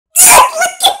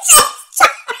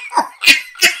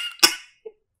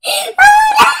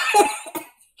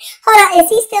Is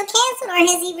he still canceled or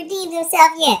has he redeemed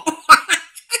himself yet? Look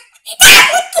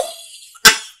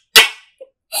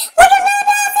at Lil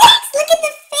Nas X. Look at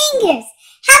the fingers.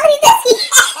 How many does he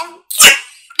have?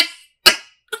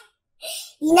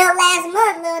 You know, last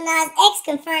month Lil Nas X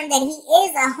confirmed that he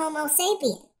is a Homo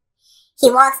sapien. He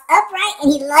walks upright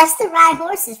and he loves to ride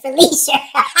horses for leisure.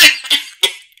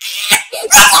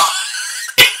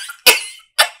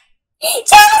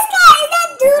 Travis Scott, is that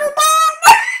Doodle Bob?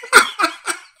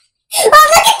 Oh,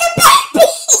 look at the baby!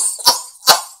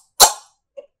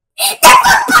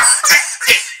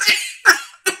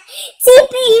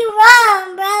 TP, you wrong,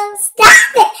 bro.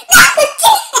 Stop it. Not the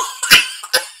kid.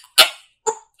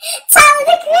 Tyler,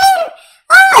 the Creator.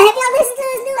 Oh, have y'all listened to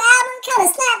his new album? Kind of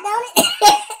slap, don't it?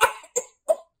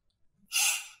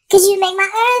 Cause you make my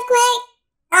earthquake.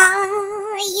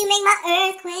 Oh, you make my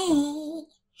earthquake.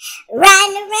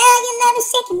 Riding around, your love is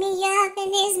shaking me up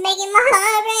and it's making my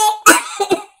heart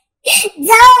rate.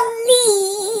 Don't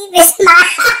leave, it's my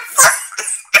fault.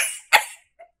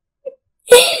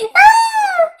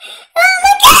 Oh,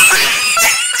 look at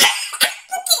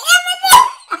Eminem.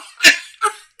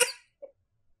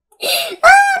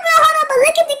 Oh, bro, hold on, but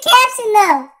look at the caption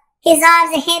though. His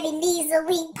arms are heavy, knees are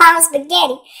weak, palms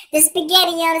spaghetti. The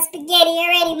spaghetti on the spaghetti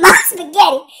already, more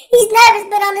spaghetti. He's nervous,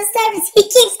 but on the surface, he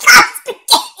keeps calling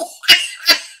spaghetti.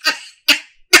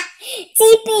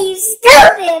 TP, you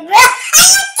stupid, bro.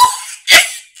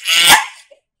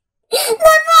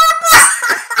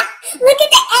 Look at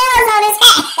the arrows on his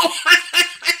head.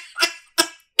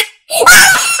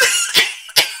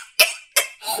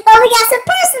 Oh, we got some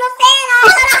personal fan art.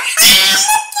 Look at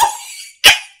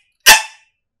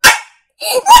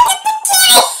the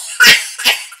kitty.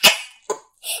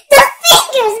 The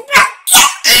fingers, bro.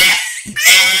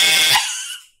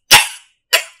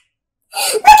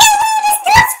 Look at where this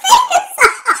dude's fingers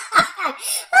are.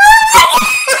 Oh my God.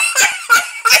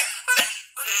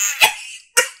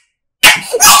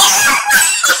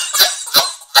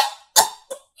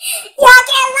 Y'all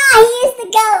can't lie, he is the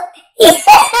GOAT.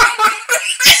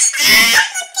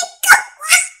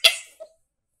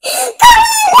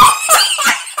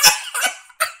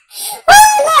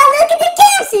 Look at the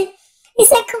caption. He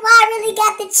said Kawhi really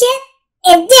got the chip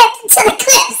and dipped into the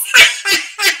clips.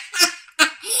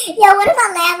 Yo, what if I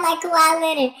laugh like Kawhi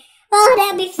Leonard? Oh,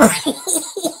 that'd be funny.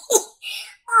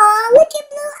 Oh, look at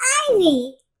Blue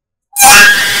Ivy.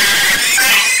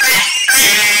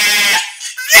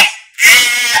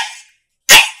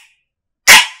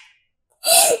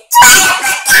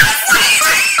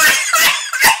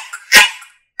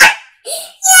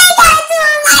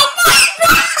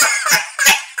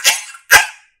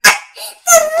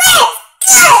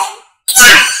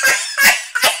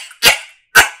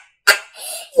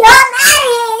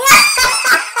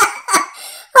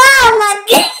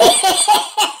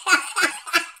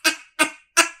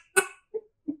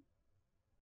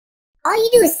 All you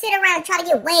do is sit around and try to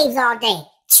get waves all day.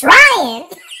 Trying?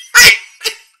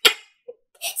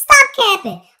 Stop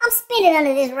capping. I'm spinning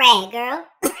under this rag, girl.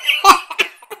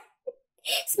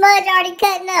 Smudge already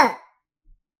cutting up.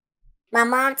 My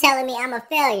mom telling me I'm a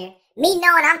failure. Me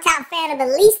knowing I'm top fan of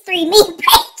at least 3 meme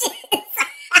pages.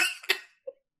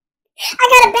 I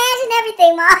got a badge and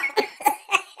everything, Mom.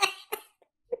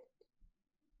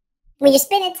 When you're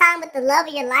spending time with the love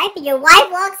of your life and your wife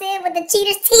walks in with the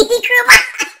Cheaters TV crew behind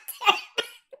her.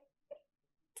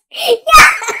 Yeah.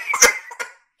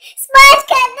 Smudge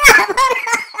cutting up.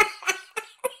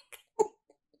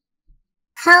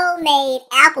 Homemade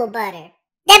apple butter.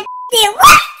 That did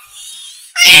what?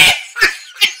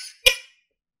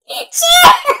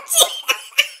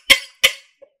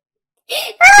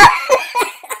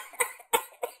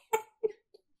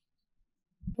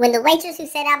 When the waitress who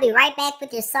said I'll be right back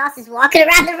with your sauce is walking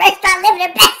around the restaurant living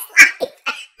her best life.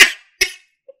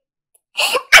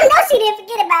 I know she didn't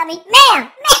forget about me.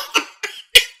 Ma'am.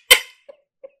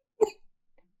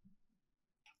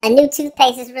 A new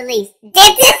toothpaste is released.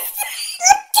 Dentist.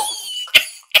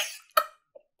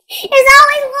 There's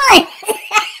always one.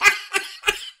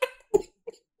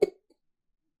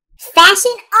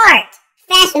 Fashion art.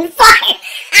 Fashion fire.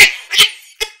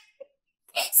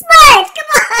 Smudge, come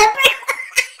on, bro.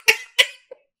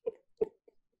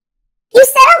 You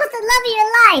said I was the love of your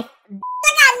life. I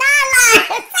got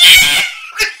 9 lives.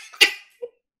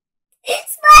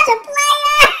 Smudge a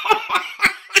player.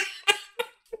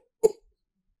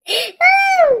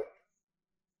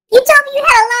 You told me you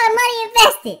had a lot of money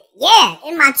invested. Yeah,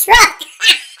 in my truck.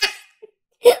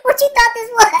 What you thought this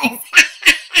was?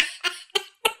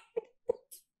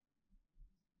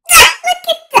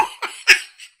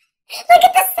 Look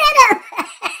at the setup.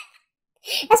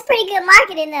 That's pretty good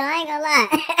marketing though, I ain't gonna lie.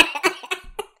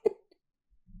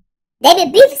 They've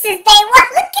been beefing since day one.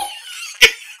 Look at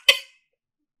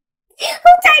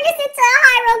who turned this into a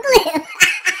hieroglyph?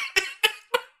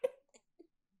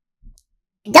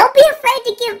 Don't be afraid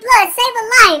to give blood. Save a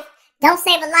life. Don't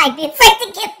save a life. Be afraid to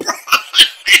give blood.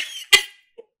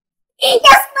 Your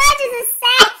Sponge is a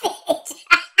savage.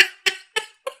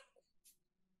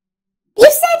 You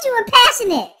said you were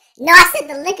passionate. No, I said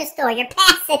the liquor store. You're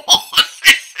passionate.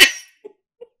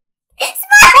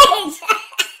 Sponge!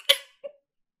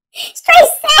 Straight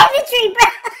savagery, bro.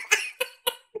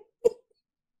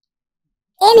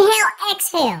 Inhale,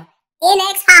 exhale.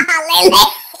 In-ex, ha-ha, lele.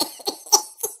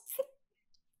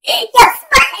 Yo,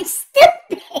 Sponge,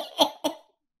 stupid.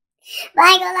 But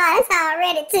I ain't gonna lie, that's how I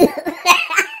read it too.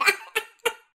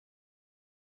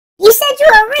 You said you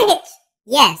were rich.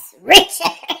 Yes,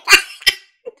 richer.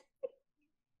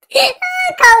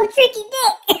 Call him Tricky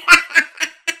Dick.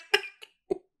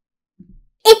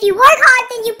 If you work hard,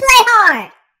 then you play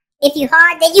hard. If you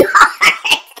hard, then you hard.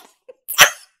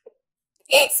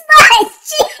 Sponge,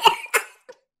 chill.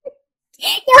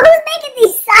 Yo, who's making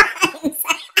these signs?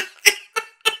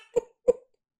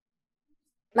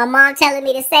 My mom telling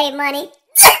me to save money.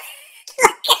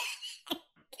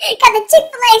 Got the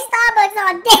Chick-fil-A Starbucks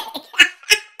on deck.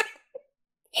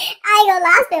 I ain't gonna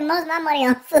lie, I spend most of my money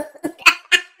on food.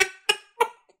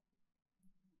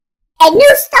 A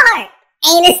new start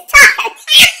ain't a start.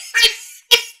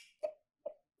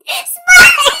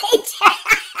 Sponge!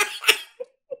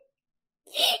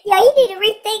 Yo, you need to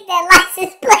rethink that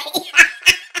license plate.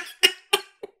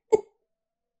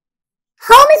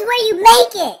 Home is where you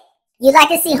make it. You like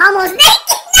to see homos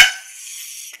naked?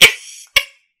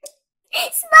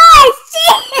 Sponge,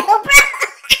 chill, bro.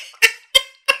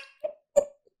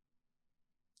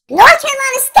 North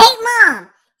Carolina State Mom.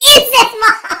 Incest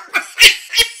Mom.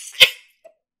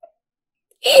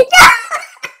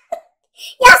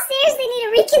 Y'all seriously need to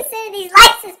reconsider these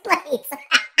license plates.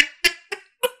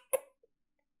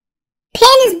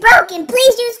 Pen is broken.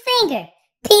 Please use finger.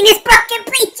 Penis broken.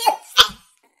 Please use finger.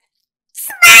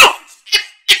 Sponge.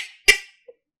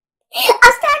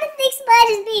 I'm starting to think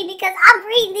Sponge is me because I'm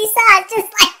reading these signs just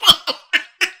like that.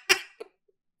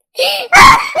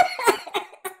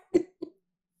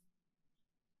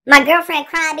 My girlfriend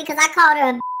cried because I called her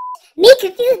a me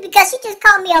confused because she just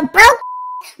called me a broke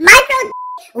micro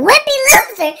wimpy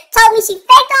loser. Told me she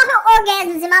faked all her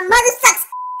orgasms and my mother sucks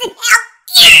in hell.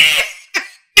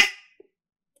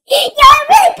 Yo, it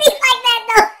really be like that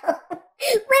though.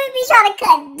 Women be trying to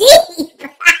cut deep.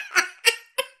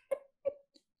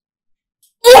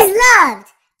 Is loved.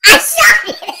 I shot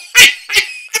it.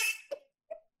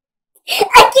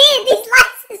 Again, these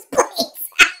license plates.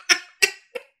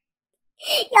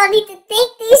 Y'all need to think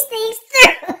these things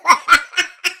through.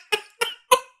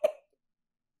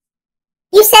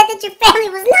 You said that your family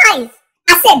was nice.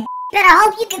 I said, better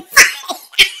hope you can fight.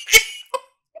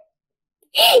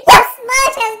 Your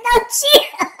Smudge has no chill.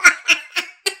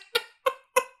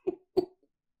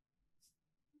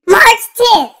 March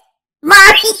 10th.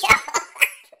 Mario.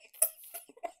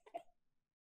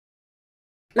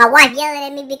 My wife yelling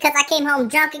at me because I came home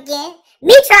drunk again.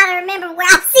 Me trying to remember where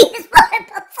I've seen this woman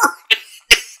before.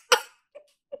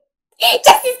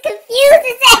 Just as confused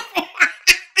as ever.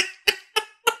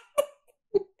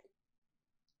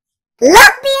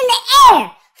 Look me in the air.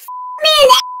 Me in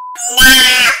the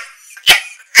air.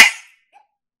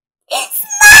 Now.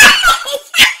 Smash.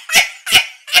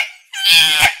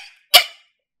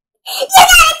 You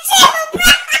gotta chill, bro.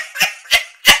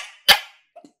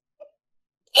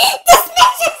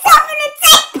 Dismiss yourself from the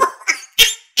table.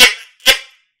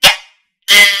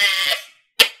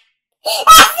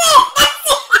 That's it.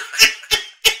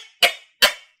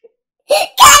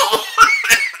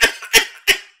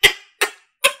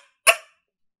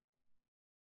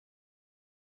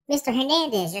 Mr.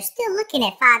 Hernandez, you're still looking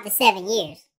at 5 to 7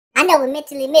 years. I know what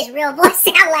Mentally Mitch real voice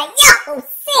sound like. Yo, 6,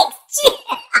 chill.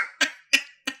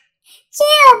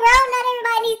 Chill, bro. Not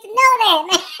everybody needs to know that,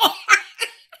 man.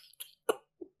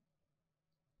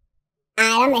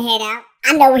 Alright, I'm gonna head out. I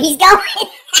know where he's going.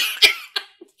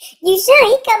 You sure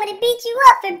he coming to beat you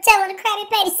up for telling the Krabby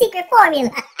Patty secret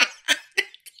formula?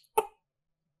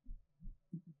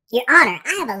 Your Honor,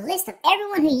 I have a list of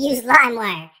everyone who used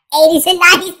LimeWire. 80s and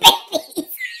 90s babies.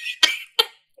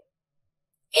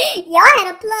 Y'all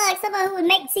had to plug someone who would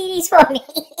make CDs for me.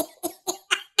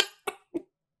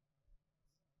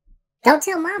 Don't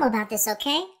tell Mom about this,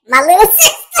 okay? My little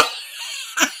sister.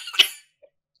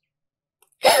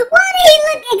 Why did he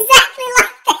look exactly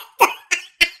like that?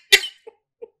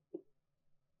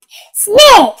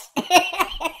 Snitch.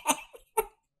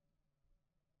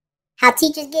 How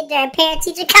teachers get their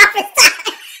parent-teacher conference time.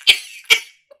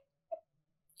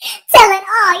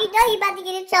 you about to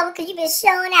get in trouble because you've been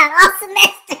showing out all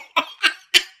semester.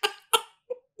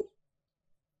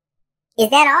 Is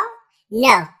that all?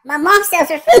 No. My mom sells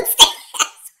her food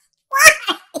stamps. Why?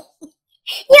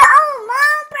 Your own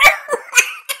mom, bro.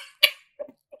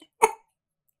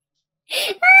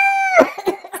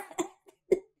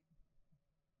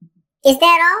 Is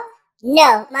that all?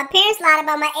 No. My parents lied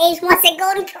about my age once at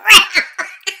Golden Corral.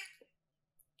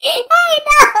 Hey,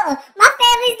 no. My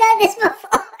family's done this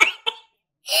before.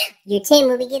 Your 10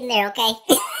 will be getting there, okay?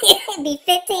 Be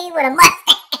 15 with a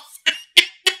mustache.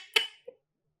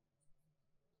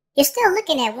 You're still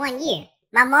looking at 1 year.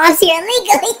 My mom's here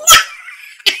illegally.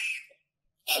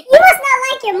 You must not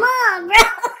like your mom, bro.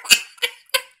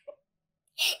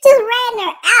 Just ratting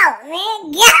her out,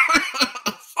 man.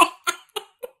 Gosh.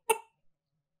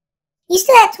 You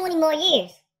still have 20 more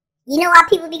years. You know why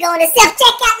people be going to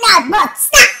self-checkout now, bro?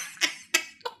 Stop.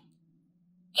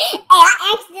 Hey,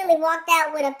 I accidentally walked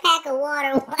out with a pack of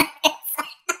water once.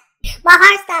 My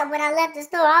heart stopped when I left the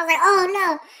store. I was like, oh,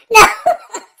 no.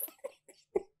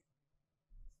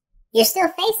 You're still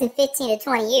facing 15 to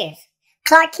 20 years.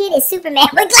 Clark Kent is Superman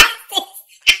with glasses.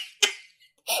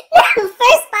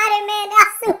 First Spider-Man, now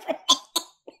Superman.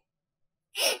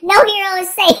 No hero is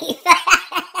safe.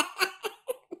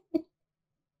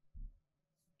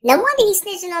 No wonder he's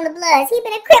snitching on the Bloods. He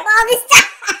been a Crip all this time.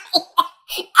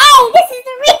 Hey, this is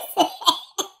the reason.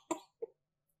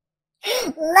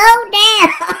 Low down.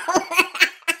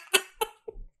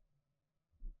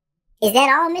 Is that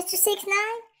all, Mr.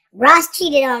 6ix9ine? Ross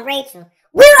cheated on Rachel.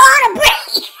 We're on a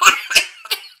break.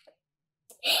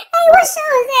 Hey, what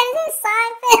show is that? Is that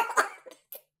Seinfeld?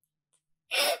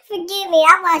 Forgive me,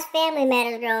 I watched Family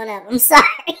Matters growing up. I'm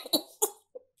sorry.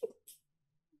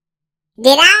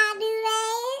 Did I do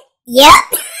that? Yep.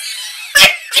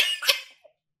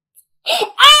 Hey,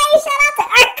 shout out to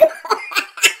Urkel.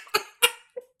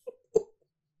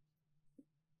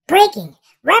 Breaking.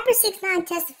 Rapper 6ix9ine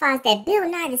testifies that Bill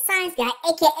Nye the Science Guy,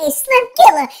 aka Slim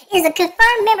Killer, is a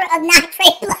confirmed member of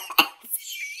Nitrate Bloods.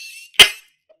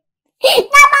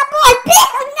 Not my boy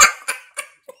Bill, no.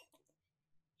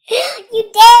 You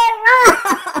dead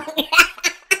wrong.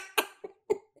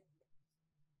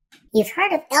 You've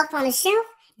heard of Elf on the Shelf?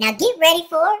 Now get ready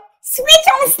for Switch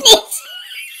on the Snitch.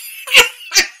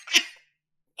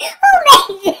 Who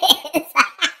made this?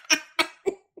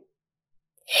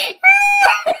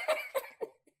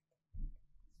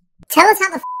 Tell us how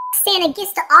the Santa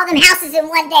gets to all them houses in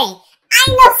one day. I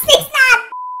ain't no 6ix9ine.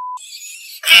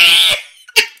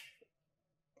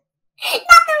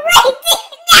 Not the right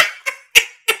thing.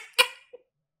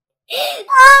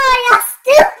 Oh, y'all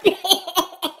stupid.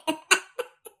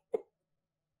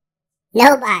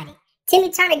 Nobody. Timmy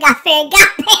Turner got fairy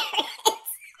godparents.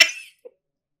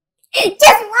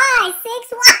 Just why,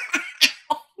 6? Why?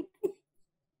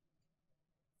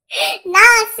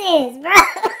 Nonsense, bro.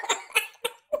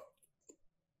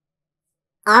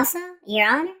 Also, Your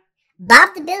Honor,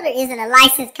 Bob the Builder isn't a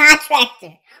licensed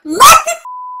contractor. Mother.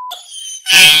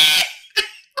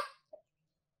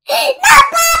 Not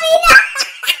Bobby, no.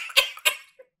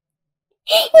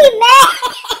 He mad.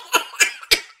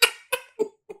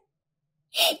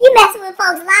 You messing with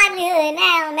folks' livelihood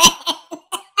now, man.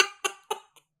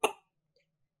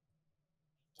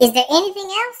 Is there anything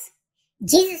else?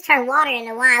 Jesus turned water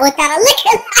into wine without a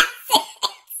liquor license.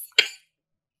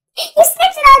 You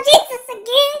snitching on Jesus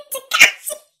again,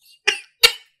 Takashi.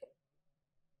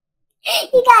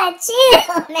 You gotta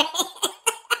chill, man.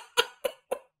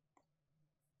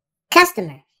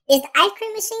 Customer, is the ice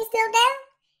cream machine still down?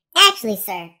 Actually,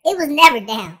 sir, it was never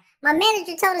down. My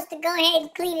manager told us to go ahead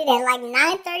and clean it at like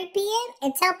 9:30 p.m.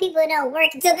 and tell people it don't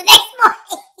work until the next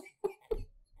morning.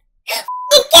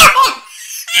 Kill him!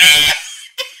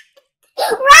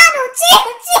 Ronald,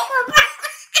 chill, bro.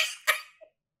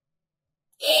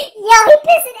 Yo, he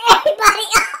pissing everybody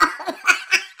off.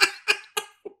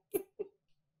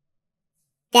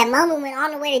 That moment when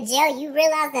on the way to jail, you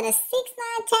realized that a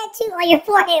 6ix9ine tattoo on your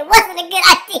forehead wasn't a good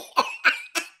idea.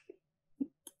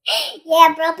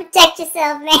 Yeah, bro, protect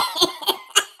yourself, man.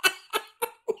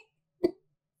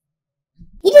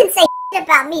 You didn't say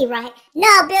about me, right?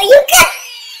 No, Bill, you could.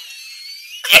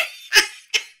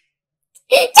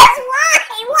 Just why?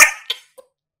 Why?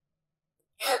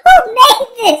 Who made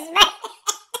this, man?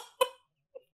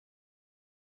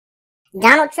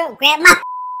 Donald Trump grabbed my.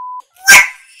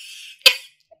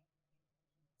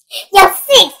 Yo, 6,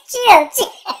 chill,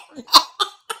 man.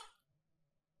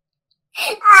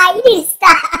 You need to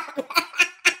stop.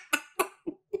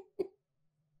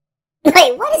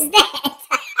 Wait, what is that?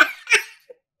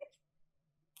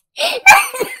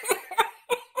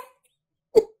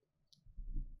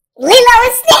 Lilo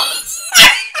and Stitch.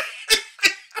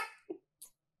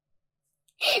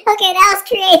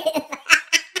 creative.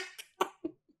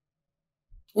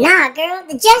 Nah, girl,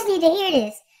 the judge need to hear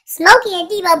this. Smokey and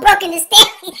Debo broke into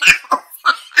Stanley's house.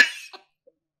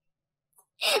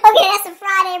 Okay, that's a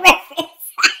Friday reference.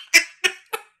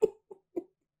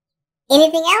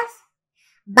 Anything else?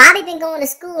 Bobby been going to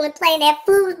school and playing that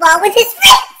foosball with his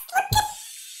friends.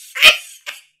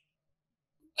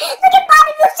 Look at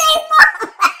Bobby Boucher's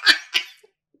mom.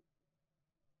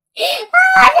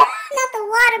 Oh, no, not the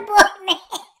water boy, man.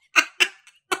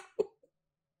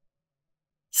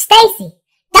 Stacy,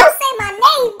 don't say my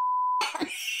name.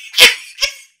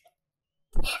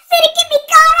 Finna get me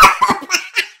caught up.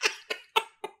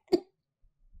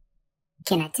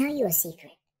 Can I tell you a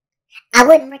secret? I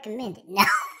wouldn't recommend it, no.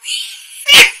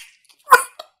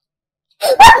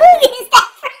 What movie is that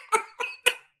from?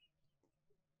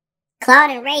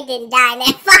 Claude and Ray didn't die in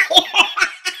that fire.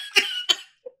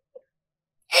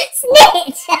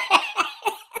 Snitch!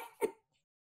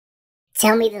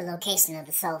 Tell me the location of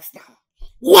the Soul Stone.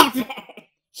 Never!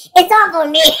 It's over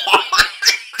me!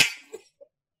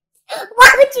 Why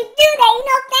would you do that? You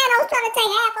know Thanos trying to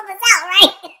take half of us out,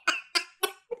 right?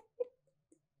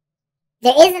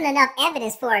 There isn't enough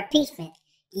evidence for impeachment,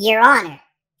 Your Honor.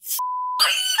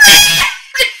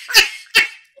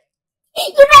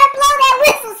 You better blow that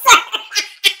whistle, sir!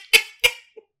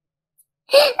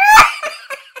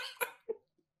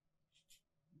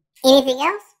 Anything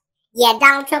else? Yeah,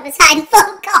 Donald Trump is hiding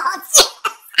phone calls.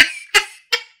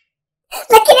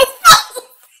 Look at his face!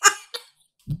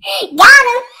 Got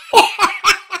him!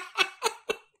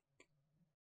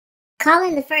 Call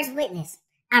in the first witness.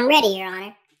 I'm ready, Your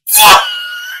Honor.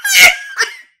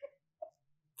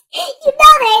 You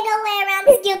know there ain't no way around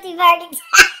this guilty verdict.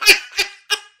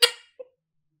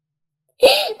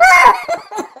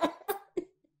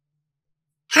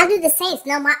 How do the Saints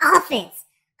know my offense?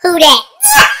 Who that?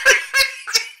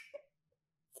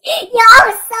 Yo, I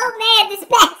was so mad this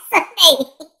past Sunday.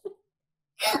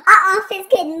 Our offense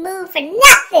couldn't move for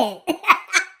nothing.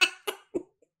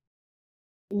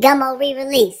 Gummo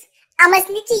re-release. I'ma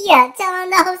snitch ya, tell on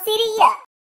the whole city ya.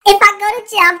 If I go to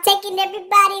jail, I'm taking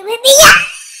everybody with me ya.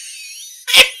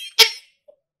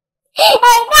 Hey,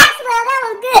 Maxwell, that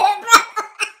was good, bro.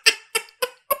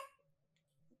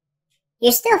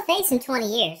 You're still facing 20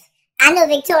 years. I know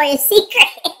Victoria's Secret.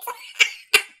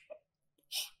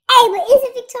 Hey, but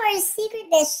isn't Victoria's Secret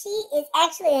that she is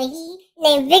actually a he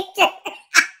named Victor?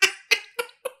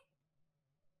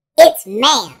 It's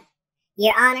ma'am,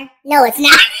 Your Honor. No, it's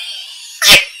not.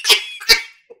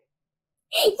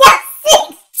 You're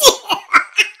 16.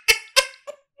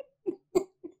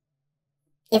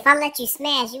 If I let you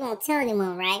smash, you won't tell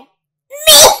anyone, right?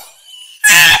 Me!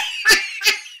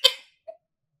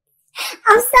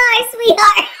 I'm sorry,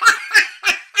 sweetheart.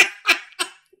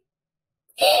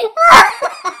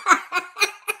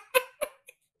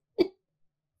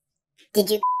 Did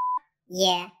you?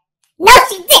 Yeah. No,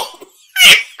 she didn't.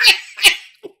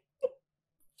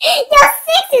 Your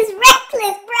 6 is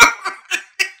reckless, bro.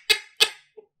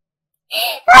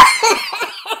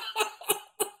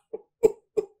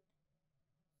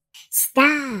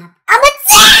 Stop. I'm a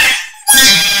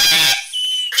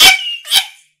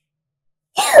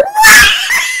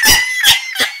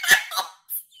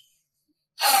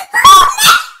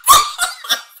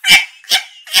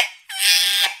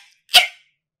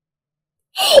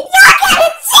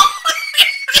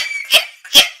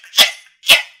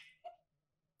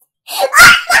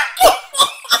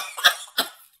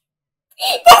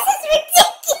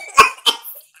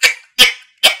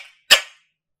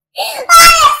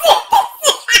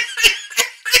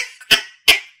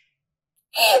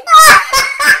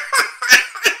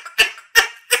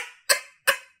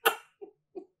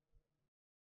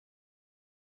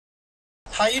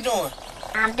How you doing?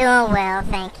 I'm doing well,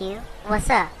 thank you. What's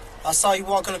up? I saw you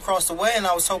walking across the way and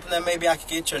I was hoping that maybe I could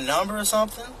get your number or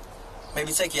something.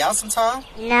 Maybe take you out sometime.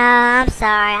 No, I'm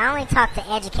sorry. I only talk to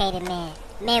educated men.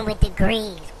 Men with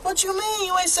degrees. What you mean?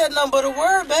 You ain't said nothing but a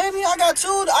word, baby. I got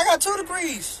two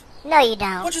degrees. No, you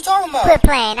don't. What you talking about? Quit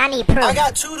playing. I need proof. I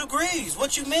got 2 degrees.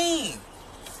 What you mean?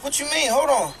 What you mean? Hold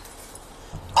on.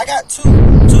 I got two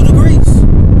degrees.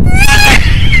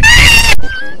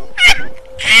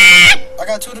 I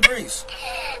got 2 degrees.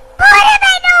 Boy, that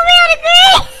ain't no real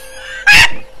degree.